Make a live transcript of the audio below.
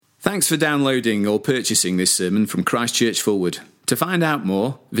Thanks for downloading or purchasing this sermon from Christ Church Fulwood. To find out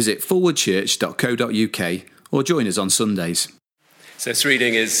more, visit fulwoodchurch.co.uk or join us on Sundays. So this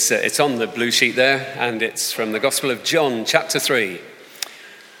reading is, it's on the blue sheet there, and it's from the Gospel of John, chapter 3,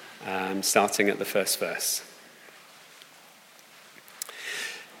 starting at the first verse.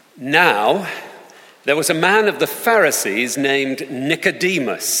 Now, there was a man of the Pharisees named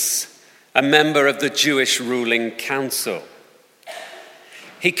Nicodemus, a member of the Jewish ruling council.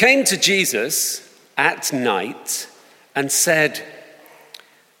 He came to Jesus at night and said,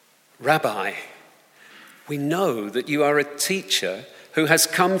 "Rabbi, we know that you are a teacher who has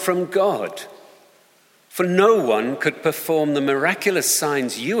come from God, for no one could perform the miraculous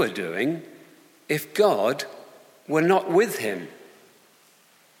signs you are doing if God were not with him."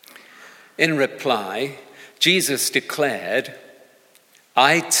 In reply, Jesus declared,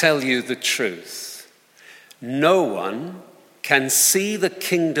 "I tell you the truth. No one can see the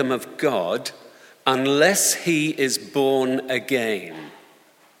kingdom of God unless he is born again."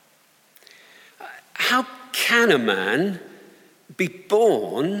 "How can a man be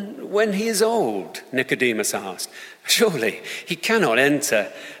born when he is old?" Nicodemus asked. "Surely he cannot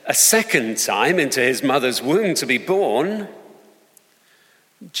enter a second time into his mother's womb to be born."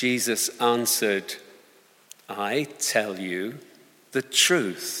 Jesus answered, "I tell you the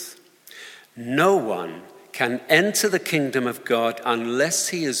truth. No one can enter the kingdom of God unless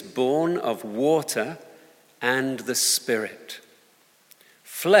he is born of water and the Spirit.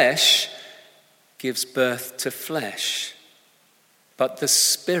 Flesh gives birth to flesh, but the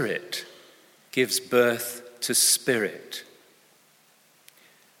Spirit gives birth to spirit.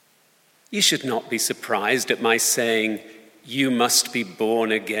 You should not be surprised at my saying, 'You must be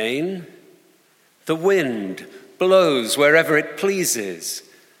born again.' The wind blows wherever it pleases.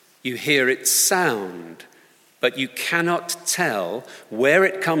 You hear its sound, but you cannot tell where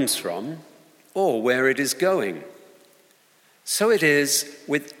it comes from or where it is going. So it is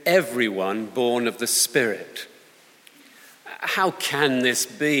with everyone born of the Spirit." "How can this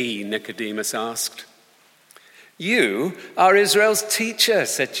be?" Nicodemus asked. "You are Israel's teacher,"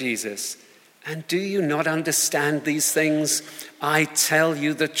 said Jesus, "and do you not understand these things? I tell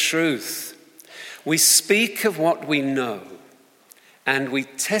you the truth. We speak of what we know, and we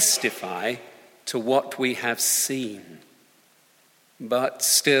testify to what we have seen. But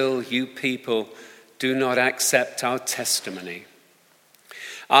still you people do not accept our testimony.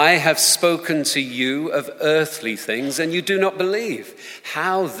 I have spoken to you of earthly things, and you do not believe.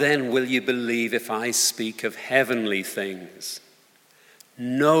 How then will you believe if I speak of heavenly things?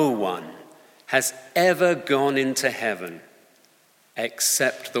 No one has ever gone into heaven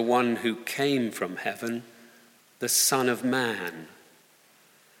except the one who came from heaven, the Son of Man.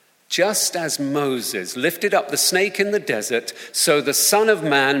 Just as Moses lifted up the snake in the desert, so the Son of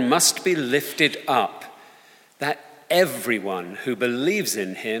Man must be lifted up, that everyone who believes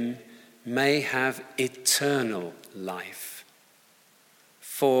in him may have eternal life.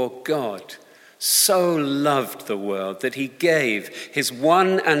 For God so loved the world that he gave his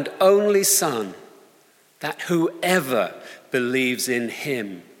one and only Son, that whoever believes in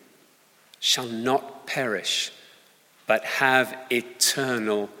him shall not perish, but have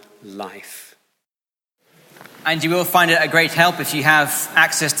eternal life." And you will find it a great help if you have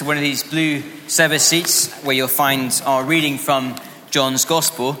access to one of these blue service seats where you'll find our reading from John's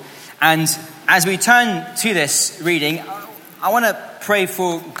Gospel. And as we turn to this reading, I want to pray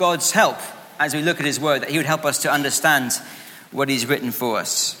for God's help as we look at his word, that he would help us to understand what he's written for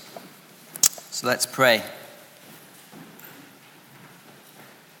us. So let's pray.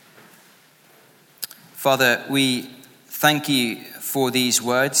 Father, we thank you for these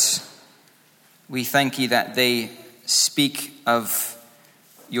words. We thank you that they speak of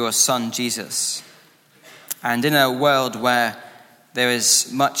your Son, Jesus. And in a world where there is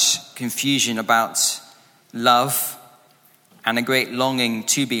much confusion about love and a great longing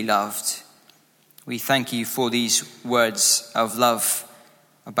to be loved, we thank you for these words of love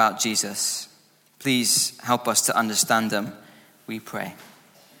about Jesus. Please help us to understand them, we pray.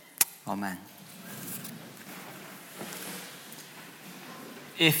 Amen.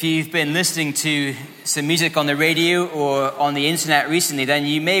 If you've been listening to some music on the radio or on the internet recently, then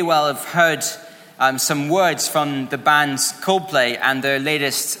you may well have heard some words from the band Coldplay and their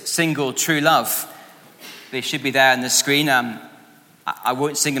latest single, True Love. They should be there on the screen. I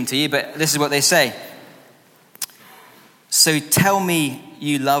won't sing them to you, but this is what they say. "So tell me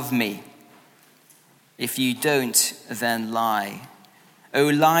you love me. If you don't, then lie. Oh,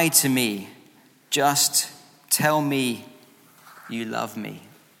 lie to me. Just tell me you love me."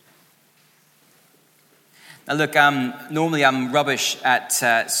 Now look, normally I'm rubbish at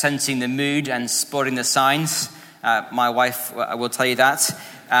sensing the mood and spotting the signs. My wife will tell you that.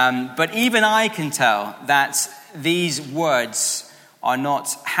 But even I can tell that these words are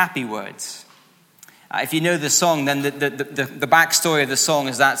not happy words. If you know the song, then the backstory of the song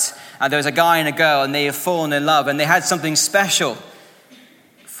is that there was a guy and a girl, and they have fallen in love, and they had something special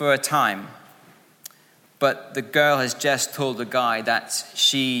for a time. But the girl has just told the guy that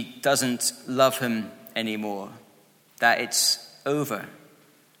she doesn't love him anymore, that it's over.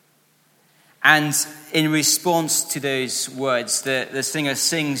 And in response to those words, the singer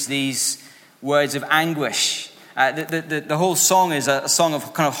sings these words of anguish. The whole song is a song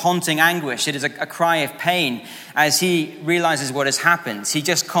of kind of haunting anguish. It is a cry of pain as he realizes what has happened. He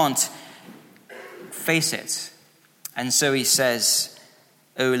just can't face it. And so he says,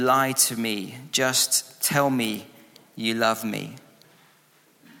 "Oh, lie to me. Just tell me you love me."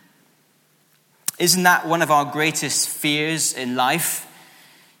 Isn't that one of our greatest fears in life?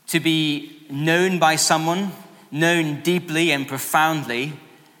 To be known by someone, known deeply and profoundly,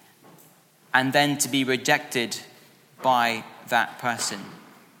 and then to be rejected by that person.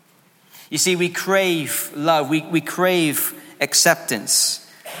 You see, we crave love, we crave acceptance,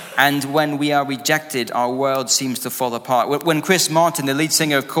 and when we are rejected, our world seems to fall apart. When Chris Martin, the lead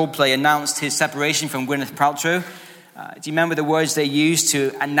singer of Coldplay, announced his separation from Gwyneth Paltrow, do you remember the words they used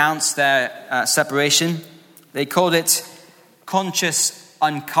to announce their separation? They called it conscious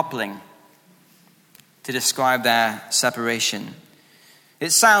uncoupling to describe their separation.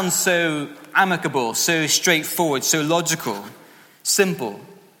 It sounds so amicable, so straightforward, so logical, simple.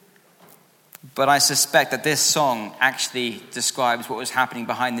 But I suspect that this song actually describes what was happening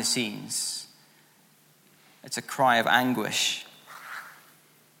behind the scenes. It's a cry of anguish.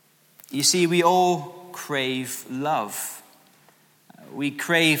 You see, we all crave love. We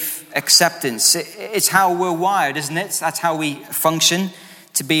crave acceptance. It's how we're wired, isn't it? That's how we function,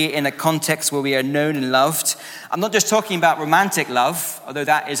 to be in a context where we are known and loved. I'm not just talking about romantic love, although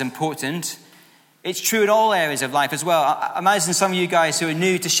that is important. It's true in all areas of life as well. I imagine some of you guys who are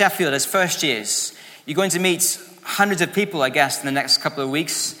new to Sheffield as first years, you're going to meet hundreds of people, I guess, in the next couple of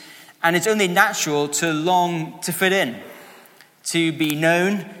weeks. And it's only natural to long to fit in, to be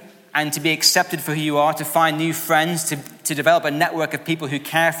known and to be accepted for who you are, to find new friends, to develop a network of people who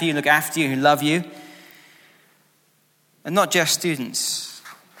care for you, look after you, who love you. And not just students,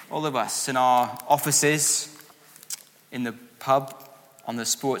 all of us in our offices, in the pub, on the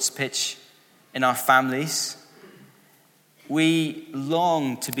sports pitch, in our families. We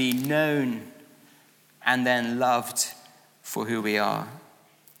long to be known and then loved for who we are.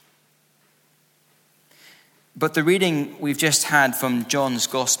 But the reading we've just had from John's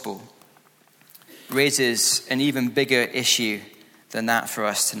Gospel raises an even bigger issue than that for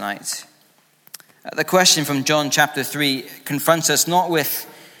us tonight. The question from John chapter 3 confronts us not with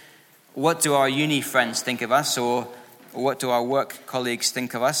what do our uni friends think of us, or what do our work colleagues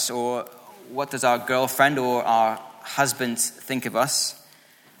think of us, or what does our girlfriend or our husband think of us.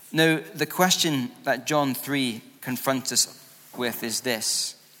 No, the question that John 3 confronts us with is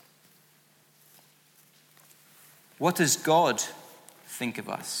this: what does God think of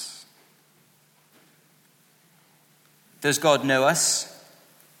us? Does God know us?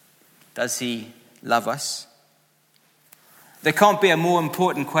 Does he love us? There can't be a more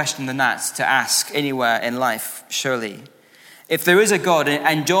important question than that to ask anywhere in life, surely. If there is a God,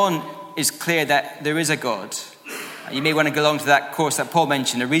 and John is clear that there is a God, you may want to go along to that course that Paul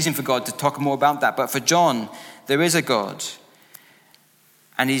mentioned, a reason for God, to talk more about that. But for John, there is a God,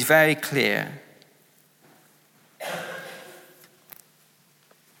 and he's very clear.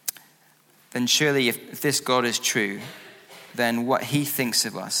 Then surely if this God is true, then what he thinks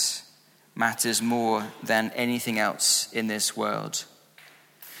of us matters more than anything else in this world.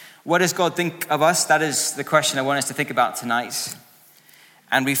 What does God think of us? That is the question I want us to think about tonight.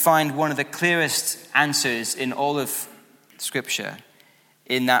 And we find one of the clearest answers in all of Scripture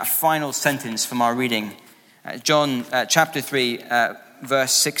in that final sentence from our reading. John chapter 3,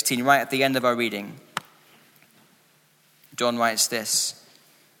 verse 16, right at the end of our reading. John writes this: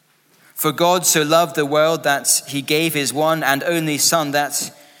 "For God so loved the world that he gave his one and only Son,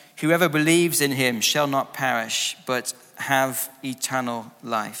 that whoever believes in him shall not perish, but have eternal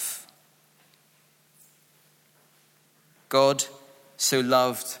life." God so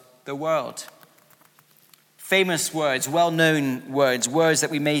loved the world. Famous words, well-known words, words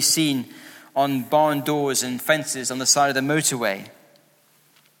that we may have seen on barn doors and fences on the side of the motorway.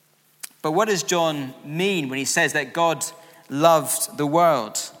 But what does John mean when he says that God loved the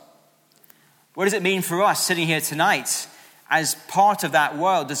world? What does it mean for us sitting here tonight? As part of that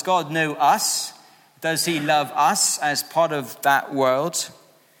world, does God know us? Does he love us as part of that world?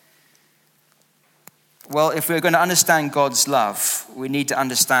 Well, if we're going to understand God's love, we need to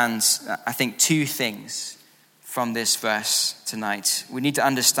understand, I think, two things from this verse tonight. We need to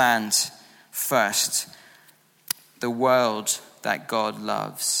understand, first, the world that God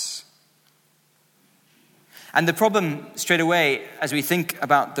loves. And the problem straight away, as we think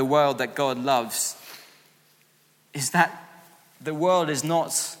about the world that God loves, is that the world is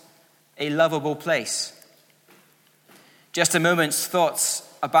not a lovable place. Just a moment's thoughts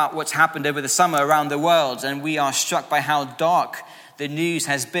about what's happened over the summer around the world, and we are struck by how dark the news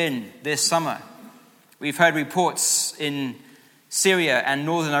has been this summer. We've heard reports in Syria and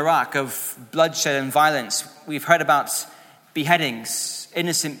northern Iraq of bloodshed and violence. We've heard about beheadings,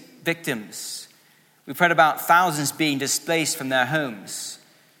 innocent victims. We've heard about thousands being displaced from their homes.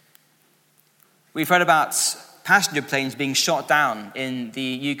 We've heard about passenger planes being shot down in the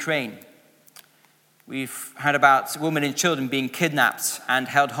Ukraine. We've heard about women and children being kidnapped and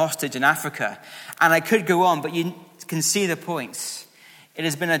held hostage in Africa. And I could go on, but you can see the point. It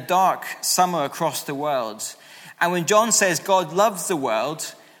has been a dark summer across the world. And when John says God loves the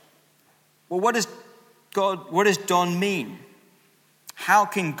world, well, what does John mean? How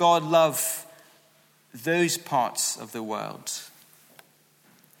can God love those parts of the world?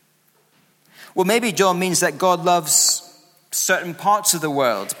 Well, maybe John means that God loves certain parts of the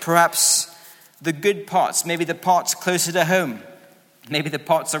world, perhaps the good parts, maybe the parts closer to home, maybe the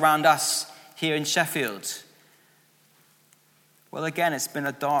parts around us here in Sheffield. Well, again, it's been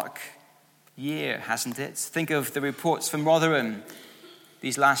a dark year, hasn't it? Think of the reports from Rotherham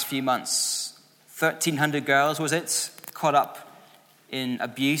these last few months. 1,300 girls, was it, caught up in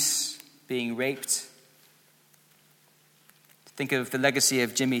abuse, being raped. Think of the legacy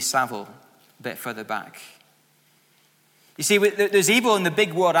of Jimmy Savile a bit further back. You see, there's evil in the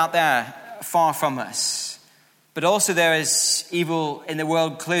big world out there far from us, but also there is evil in the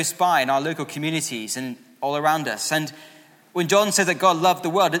world close by in our local communities and all around us. And when John says that God loved the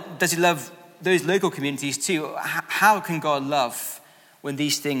world, does he love those local communities too? How can God love when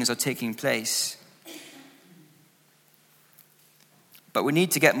these things are taking place? But we need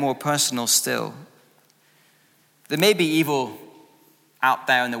to get more personal still. There may be evil out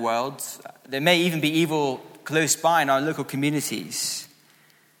there in the world. There may even be evil close by in our local communities.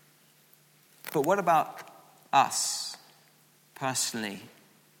 But what about us, personally,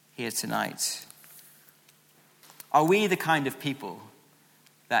 here tonight? Are we the kind of people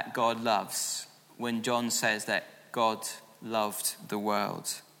that God loves when John says that God loved the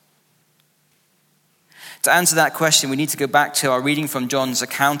world? To answer that question, we need to go back to our reading from John's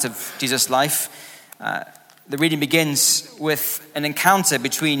account of Jesus' life. The reading begins with an encounter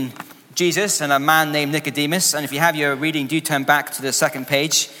between Jesus and a man named Nicodemus. And if you have your reading, do turn back to the second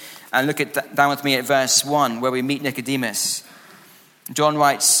page and look down with me at verse 1, where we meet Nicodemus. John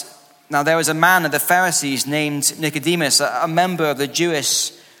writes, "Now there was a man of the Pharisees named Nicodemus, a member of the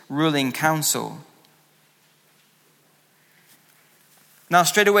Jewish ruling council." Now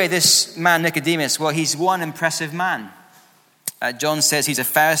straight away, this man Nicodemus, well, he's one impressive man. John says he's a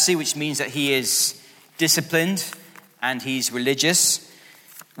Pharisee, which means that he is disciplined and he's religious.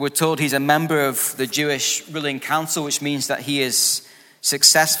 We're told he's a member of the Jewish ruling council, which means that he is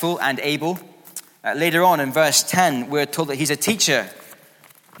successful and able. Later on in verse 10, we're told that he's a teacher,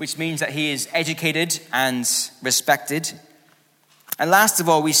 which means that he is educated and respected. And last of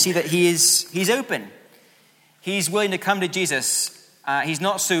all, we see that he's open. He's willing to come to Jesus. He's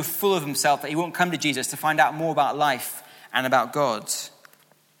not so full of himself that he won't come to Jesus to find out more about life and about God.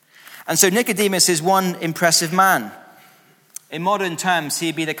 And so Nicodemus is one impressive man. In modern terms,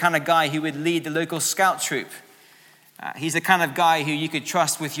 he'd be the kind of guy who would lead the local scout troop. He's the kind of guy who you could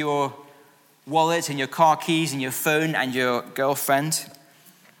trust with your wallet and your car keys and your phone and your girlfriend.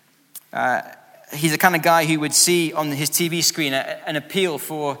 He's the kind of guy who would see on his TV screen an appeal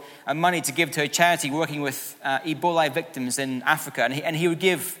for money to give to a charity working with Ebola victims in Africa. And he would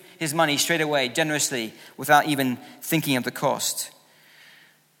give his money straight away, generously, without even thinking of the cost.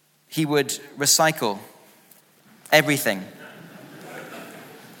 He would recycle everything.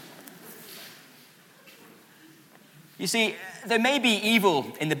 You see, there may be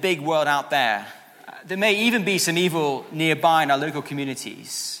evil in the big world out there. There may even be some evil nearby in our local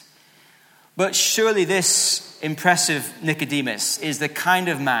communities. But surely this impressive Nicodemus is the kind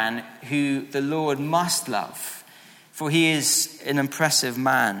of man who the Lord must love, for he is an impressive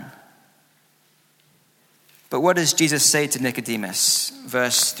man. But what does Jesus say to Nicodemus?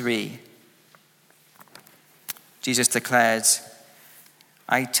 Verse 3. Jesus declared,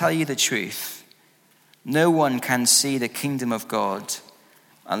 "I tell you the truth. No one can see the kingdom of God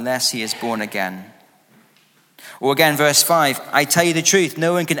unless he is born again." Or again, verse 5, I tell you the truth,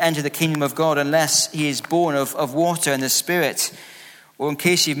 no one can enter the kingdom of God unless he is born of water and the Spirit. Or in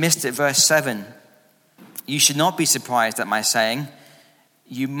case you've missed it, verse 7, you should not be surprised at my saying,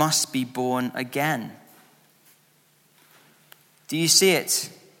 you must be born again. Do you see it?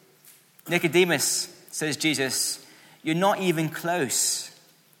 Nicodemus, says Jesus, you're not even close.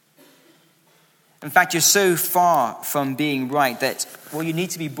 In fact, you're so far from being right that, well, you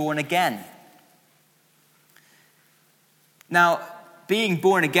need to be born again. Now, being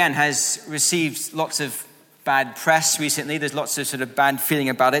born again has received lots of bad press recently. There's lots of sort of bad feeling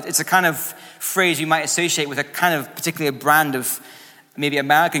about it. It's a kind of phrase you might associate with a kind of particular brand of maybe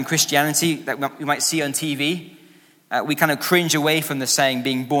American Christianity that you might see on TV. We kind of cringe away from the saying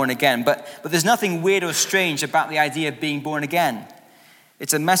being born again. But there's nothing weird or strange about the idea of being born again.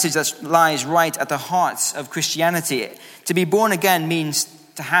 It's a message that lies right at the heart of Christianity. To be born again means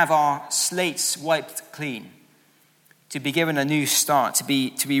to have our slates wiped clean, to be given a new start, to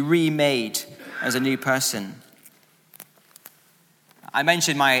be remade as a new person. I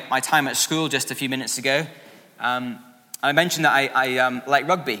mentioned my time at school just a few minutes ago. I mentioned that I like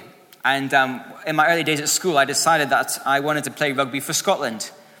rugby. And in my early days at school, I decided that I wanted to play rugby for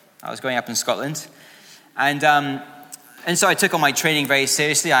Scotland. I was growing up in Scotland. And so I took on my training very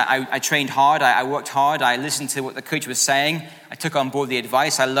seriously. I trained hard. I worked hard. I listened to what the coach was saying. I took on board the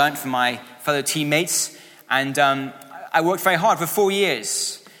advice. I learned from my fellow teammates. And I worked very hard for 4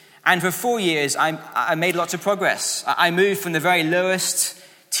 years. And for 4 years, I made lots of progress. I moved from the very lowest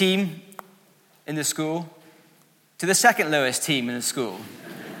team in the school to the second lowest team in the school.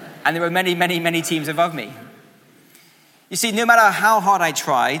 And there were many, many, many teams above me. You see, no matter how hard I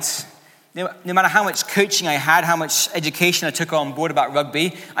tried, no matter how much coaching I had, how much education I took on board about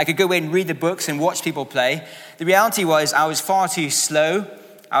rugby, I could go away and read the books and watch people play. The reality was I was far too slow,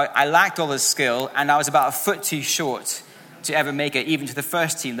 I lacked all the skill, and I was about a foot too short to ever make it, even to the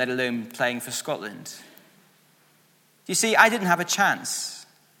first team, let alone playing for Scotland. You see, I didn't have a chance.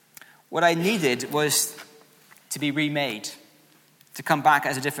 What I needed was to be remade, to come back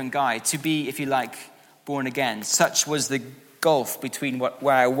as a different guy, to be, if you like, born again. Such was the gulf between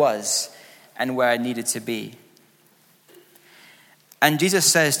where I was and where I needed to be. And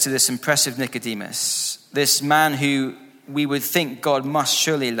Jesus says to this impressive Nicodemus, this man who we would think God must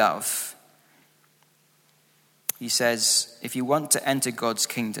surely love, he says, if you want to enter God's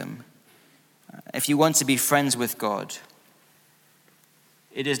kingdom, if you want to be friends with God,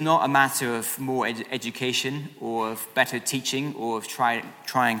 it is not a matter of more education or of better teaching or of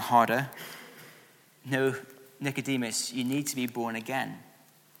trying harder. No, Nicodemus, you need to be born again.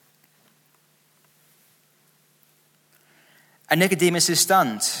 And Nicodemus is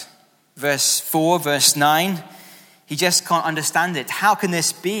stunned. Verse 4, verse 9, he just can't understand it. How can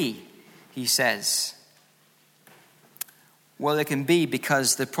this be? He says. Well, it can be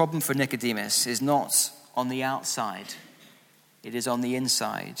because the problem for Nicodemus is not on the outside. It is on the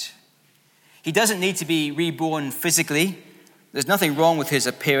inside. He doesn't need to be reborn physically. There's nothing wrong with his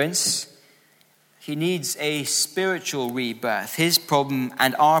appearance. He needs a spiritual rebirth. His problem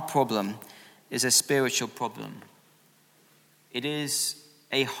and our problem is a spiritual problem. It is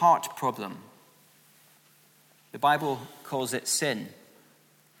a heart problem. The Bible calls it sin.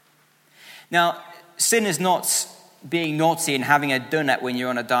 Now, sin is not being naughty and having a donut when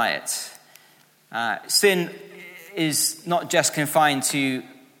you're on a diet. Sin is not just confined to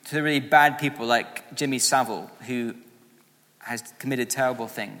the really bad people like Jimmy Savile, who has committed terrible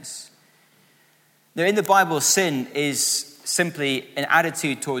things. Now, in the Bible, sin is simply an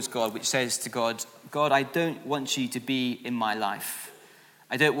attitude towards God, which says to God, God, I don't want you to be in my life.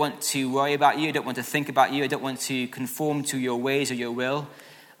 I don't want to worry about you. I don't want to think about you. I don't want to conform to your ways or your will.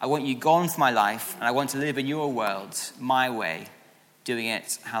 I want you gone from my life, and I want to live in your world, my way, doing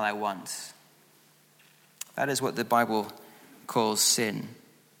it how I want. That is what the Bible calls sin.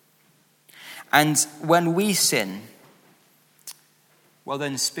 And when we sin, well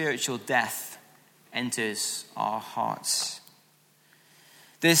then spiritual death enters our hearts.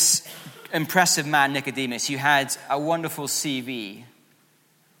 This impressive man, Nicodemus, who had a wonderful CV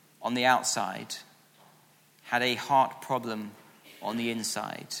on the outside, had a heart problem on the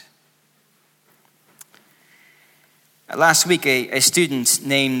inside. Last week, a student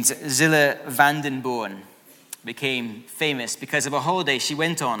named Zilla Vandenborn became famous because of a holiday she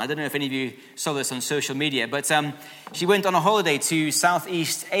went on. I don't know if any of you saw this on social media, but she went on a holiday to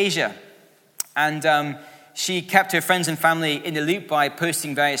Southeast Asia. And she kept her friends and family in the loop by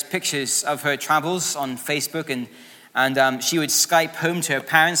posting various pictures of her travels on Facebook. And she would Skype home to her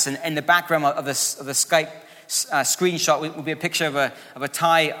parents. And in the background of the Skype screenshot would be a picture of a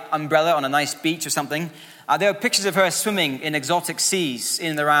Thai umbrella on a nice beach or something. There are pictures of her swimming in exotic seas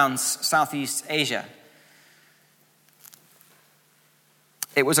in and around Southeast Asia.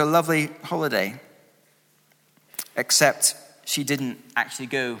 It was a lovely holiday, except she didn't actually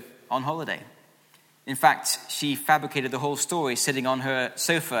go on holiday. In fact, she fabricated the whole story sitting on her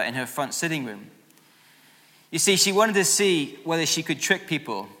sofa in her front sitting room. You see, she wanted to see whether she could trick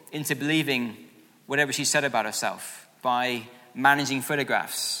people into believing whatever she said about herself by managing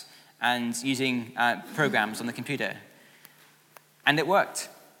photographs and using programs on the computer. And it worked.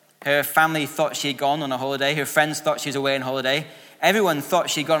 Her family thought she had gone on a holiday. Her friends thought she was away on holiday. Everyone thought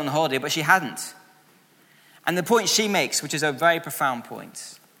she'd gone on holiday, but she hadn't. And the point she makes, which is a very profound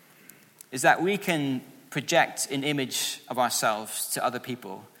point, is that we can project an image of ourselves to other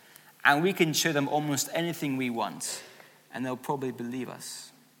people, and we can show them almost anything we want, and they'll probably believe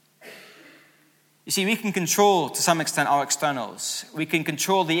us. You see, we can control, to some extent, our externals. We can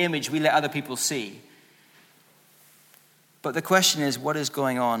control the image we let other people see. But the question is, what is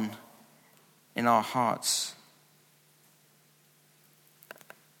going on in our hearts?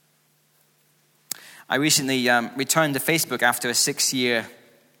 I recently returned to Facebook after a 6-year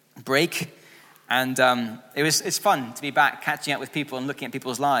break, and it's fun to be back catching up with people and looking at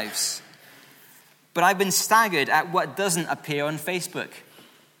people's lives. But I've been staggered at what doesn't appear on Facebook.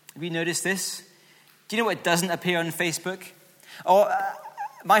 Have you noticed this? Do you know what doesn't appear on Facebook?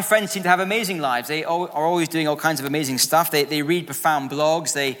 My friends seem to have amazing lives. They are always doing all kinds of amazing stuff. They read profound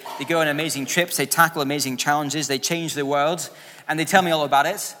blogs. They go on amazing trips. They tackle amazing challenges. They change the world, and they tell me all about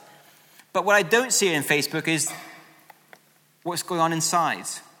it. But what I don't see on Facebook is what's going on inside.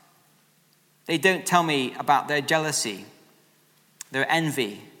 They don't tell me about their jealousy, their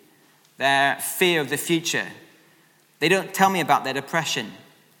envy, their fear of the future. They don't tell me about their depression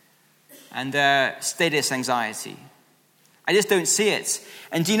and their status anxiety. I just don't see it.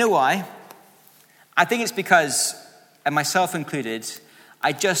 And do you know why? I think it's because, and myself included,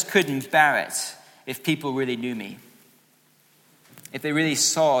 I just couldn't bear it if people really knew me. If they really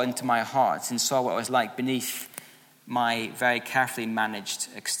saw into my heart and saw what I was like beneath my very carefully managed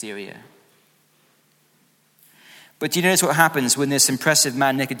exterior. But do you notice what happens when this impressive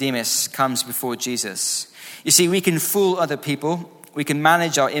man Nicodemus comes before Jesus? You see, we can fool other people. We can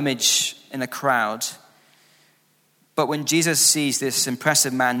manage our image in a crowd. But when Jesus sees this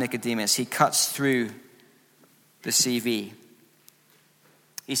impressive man Nicodemus, he cuts through the CV.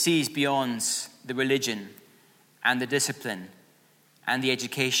 He sees beyond the religion and the discipline and the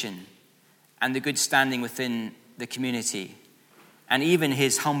education and the good standing within the community and even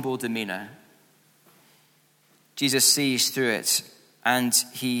his humble demeanor. Jesus sees through it, and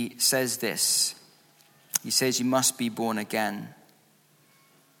he says this. He says, you must be born again.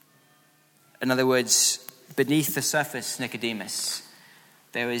 In other words, beneath the surface, Nicodemus,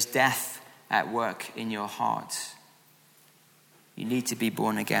 there is death at work in your heart. You need to be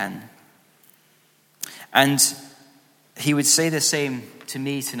born again. And he would say the same to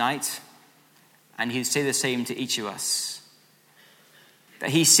me tonight, and he would say the same to each of us.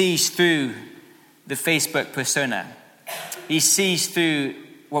 That he sees through the Facebook persona. He sees through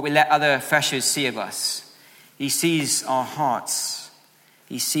what we let other freshers see of us. He sees our hearts.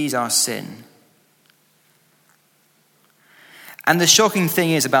 He sees our sin. And the shocking thing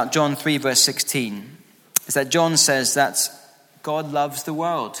is about John 3 verse 16 is that John says that God loves the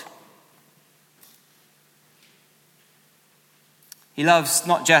world. He loves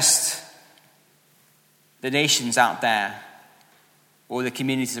not just the nations out there or the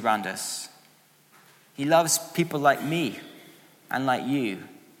communities around us. He loves people like me and like you.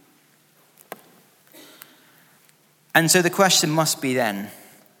 And so the question must be then,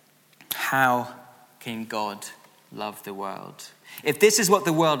 how can God love the world? If this is what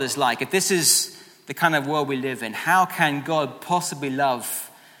the world is like, if this is the kind of world we live in, how can God possibly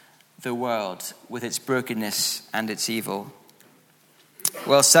love the world with its brokenness and its evil?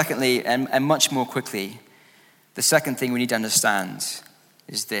 Well, secondly, and much more quickly, the second thing we need to understand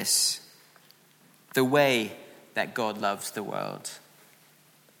is this: the way that God loves the world.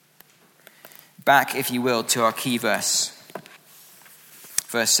 Back, if you will, to our key verse,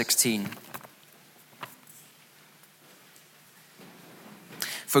 verse 16.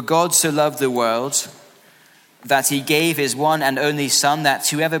 For God so loved the world that he gave his one and only Son, that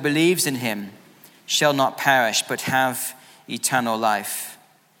whoever believes in him shall not perish but have eternal life.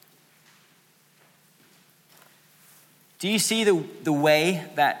 Do you see the way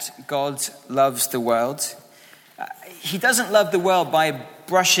that God loves the world? He doesn't love the world by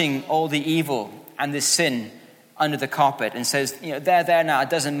brushing all the evil and the sin under the carpet and says, they're there now, it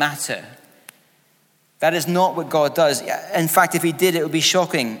doesn't matter. That is not what God does. In fact, if he did, it would be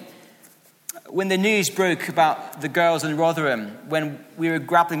shocking. When the news broke about the girls in Rotherham, when we were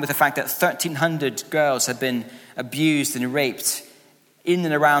grappling with the fact that 1,300 girls had been abused and raped in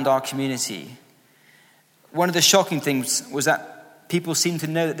and around our community, one of the shocking things was that people seemed to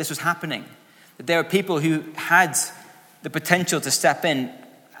know that this was happening. That there were people who had the potential to step in,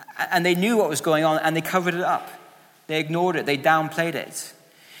 and they knew what was going on, and they covered it up. They ignored it. They downplayed it.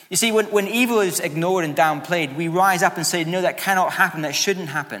 You see, when evil is ignored and downplayed, we rise up and say, no, that cannot happen. That shouldn't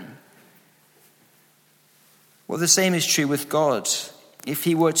happen. Well, the same is true with God. If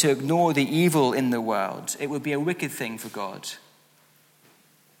he were to ignore the evil in the world, it would be a wicked thing for God.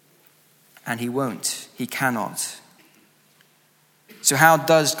 And he won't. He cannot. So how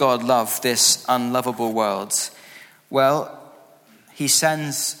does God love this unlovable world? Well, he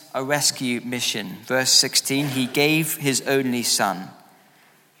sends a rescue mission. Verse 16, he gave his only son.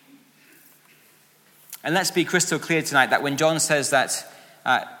 And let's be crystal clear tonight that when John says that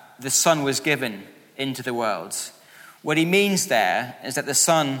the son was given into the world, what he means there is that the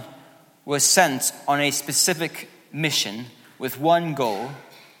son was sent on a specific mission with one goal,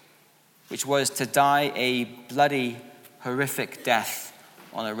 which was to die a bloody, horrific death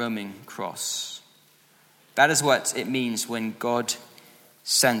on a Roman cross. That is what it means when God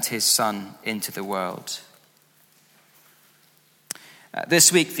sent his son into the world.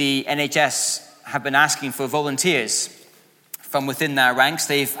 This week, the NHS have been asking for volunteers from within their ranks.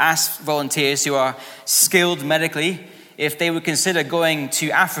 They've asked volunteers who are skilled medically if they would consider going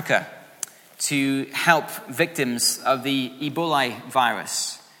to Africa to help victims of the Ebola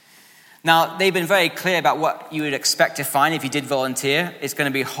virus. Now, they've been very clear about what you would expect to find if you did volunteer. It's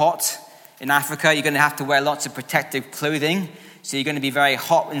going to be hot in Africa. You're going to have to wear lots of protective clothing. So you're going to be very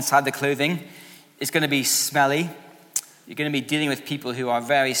hot inside the clothing. It's going to be smelly. You're going to be dealing with people who are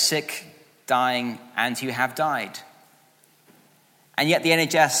very sick, dying, and who have died. And yet the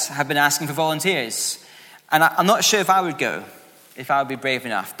NHS have been asking for volunteers. And I'm not sure if I would go, if I would be brave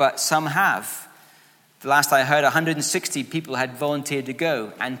enough, but some have. The last I heard, 160 people had volunteered to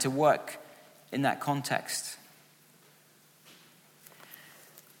go and to work in that context.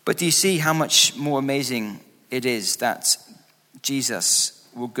 But do you see how much more amazing it is that Jesus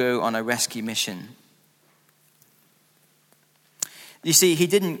will go on a rescue mission? You see, he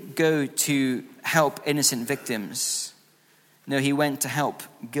didn't go to help innocent victims. No, he went to help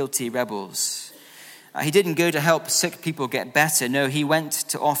guilty rebels. He didn't go to help sick people get better. No, he went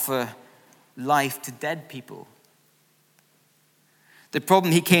to offer life to dead people. The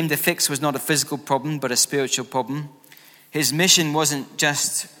problem he came to fix was not a physical problem, but a spiritual problem. His mission wasn't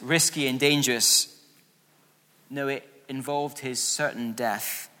just risky and dangerous. No, it involved his certain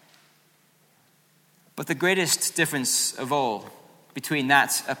death. But the greatest difference of all between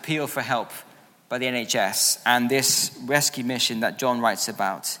that appeal for help by the NHS and this rescue mission that John writes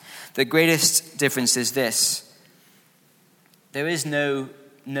about, the greatest difference is this. There is no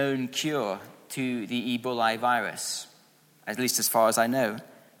known cure to the Ebola virus, at least as far as I know,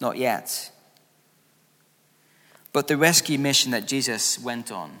 not yet. But the rescue mission that Jesus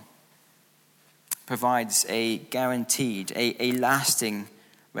went on provides a guaranteed, a lasting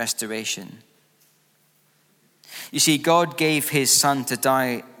restoration. You see, God gave his son to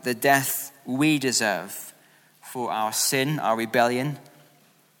die the death we deserve for our sin, our rebellion.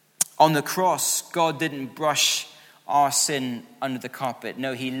 On the cross, God didn't brush our sin under the carpet.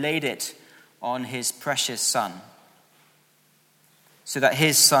 No, he laid it on his precious son so that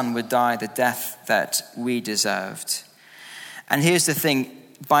his son would die the death that we deserved. And here's the thing,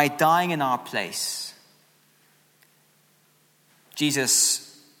 by dying in our place,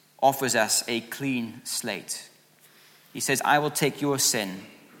 Jesus offers us a clean slate. He says, I will take your sin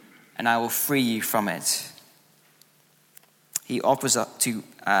and I will free you from it. He offers up to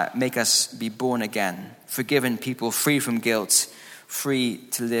make us be born again, forgiven people, free from guilt, free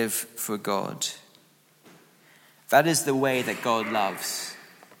to live for God. That is the way that God loves.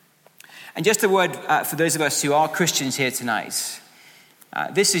 And just a word for those of us who are Christians here tonight.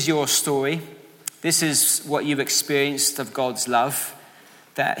 This is your story. This is what you've experienced of God's love,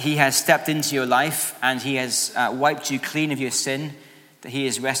 that he has stepped into your life and he has wiped you clean of your sin, that he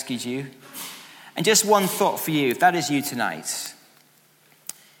has rescued you. And just one thought for you, if that is you tonight,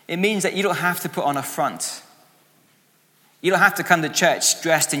 it means that you don't have to put on a front. You don't have to come to church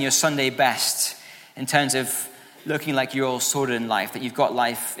dressed in your Sunday best in terms of looking like you're all sorted in life, that you've got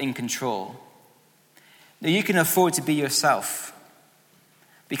life in control. No, you can afford to be yourself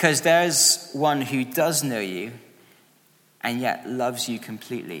because there's one who does know you and yet loves you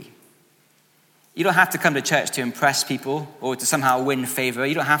completely. You don't have to come to church to impress people or to somehow win favor.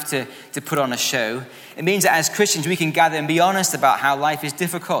 You don't have to put on a show. It means that as Christians, we can gather and be honest about how life is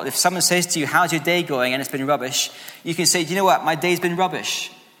difficult. If someone says to you, how's your day going? And it's been rubbish, you can say, do you know what? My day's been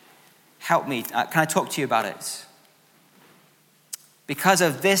rubbish. Help me. Can I talk to you about it? Because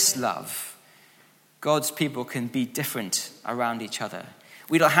of this love, God's people can be different around each other.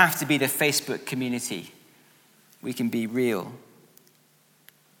 We don't have to be the Facebook community. We can be real.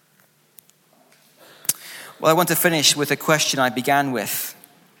 Well, I want to finish with a question I began with.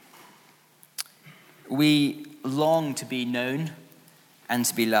 We long to be known and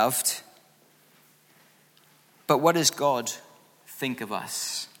to be loved. But what does God think of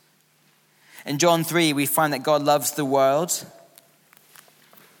us? In John 3, we find that God loves the world.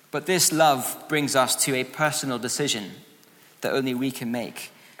 But this love brings us to a personal decision that only we can make.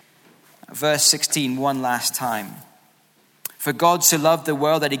 Verse 16, one last time. For God so loved the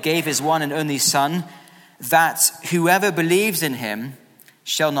world that he gave his one and only Son, that whoever believes in him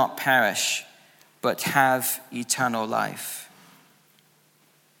shall not perish, but have eternal life.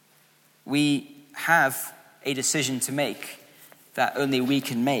 We have a decision to make that only we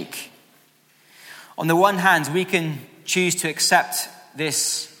can make. On the one hand, we can choose to accept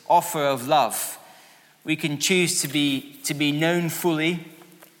this offer of love. We can choose to be known fully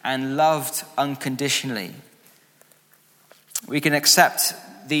and loved unconditionally. We can accept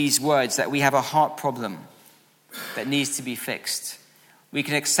these words that we have a heart problem that needs to be fixed. We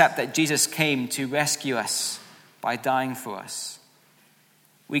can accept that Jesus came to rescue us by dying for us.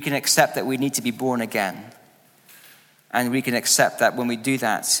 We can accept that we need to be born again. And we can accept that when we do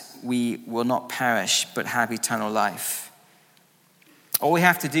that, we will not perish but have eternal life. All we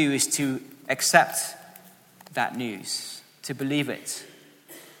have to do is to accept that news, to believe it.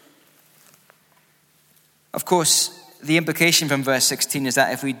 Of course, the implication from verse 16 is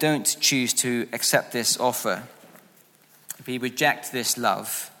that if we don't choose to accept this offer, if we reject this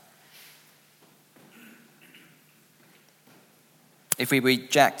love, if we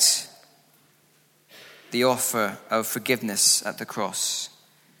reject the offer of forgiveness at the cross,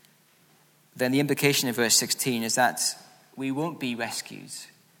 then the implication of verse 16 is that we won't be rescued,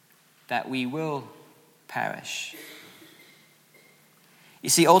 that we will perish. You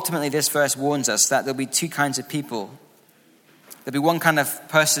see, ultimately this verse warns us that there'll be two kinds of people. There'll be one kind of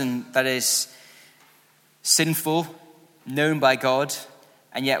person that is sinful, known by God,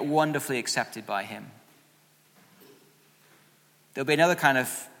 and yet wonderfully accepted by him. There'll be another kind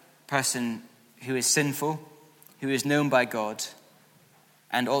of person who is sinful, who is known by God,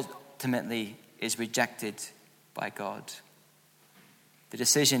 and ultimately is rejected by God. The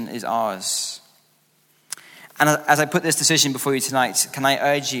decision is ours. And as I put this decision before you tonight, can I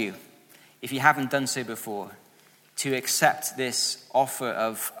urge you, if you haven't done so before, to accept this offer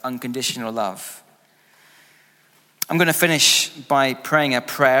of unconditional love? I'm going to finish by praying a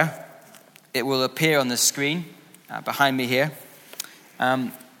prayer. It will appear on the screen behind me here.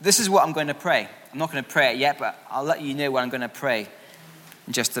 This is what I'm going to pray. I'm not going to pray it yet, but I'll let you know what I'm going to pray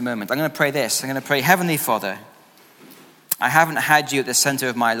in just a moment. I'm going to pray this. I'm going to pray, Heavenly Father, I haven't had you at the center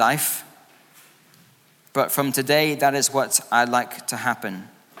of my life, but from today, that is what I'd like to happen.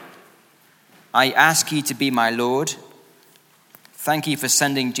 I ask you to be my Lord. Thank you for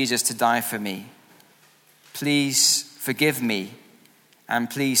sending Jesus to die for me. Please forgive me, and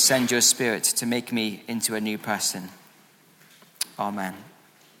please send your Spirit to make me into a new person. Amen.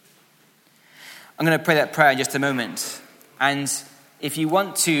 I'm going to pray that prayer in just a moment. And if you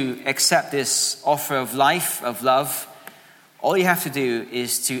want to accept this offer of life, of love, all you have to do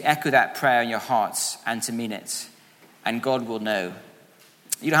is to echo that prayer in your hearts and to mean it. And God will know.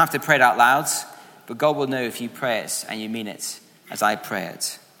 You don't have to pray it out loud, but God will know if you pray it and you mean it as I pray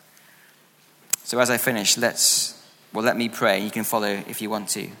it. So as I finish, let me pray. You can follow if you want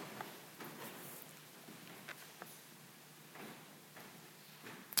to.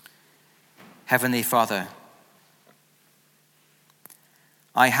 Heavenly Father,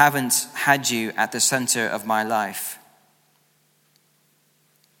 I haven't had you at the center of my life.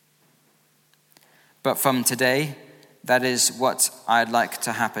 But from today, that is what I'd like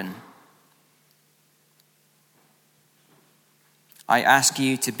to happen. I ask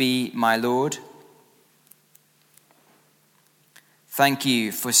you to be my Lord. Thank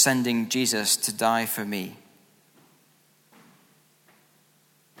you for sending Jesus to die for me.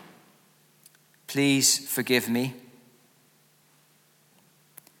 Please forgive me.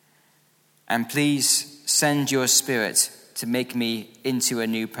 And please send your Spirit to make me into a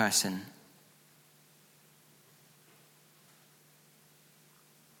new person.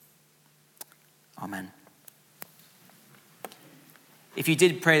 Amen. If you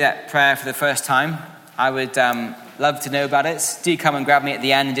did pray that prayer for the first time, I would love to know about it. Do come and grab me at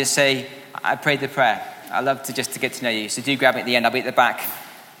the end and just say, I prayed the prayer. I'd love to get to know you. So do grab me at the end. I'll be at the back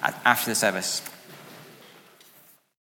after the service.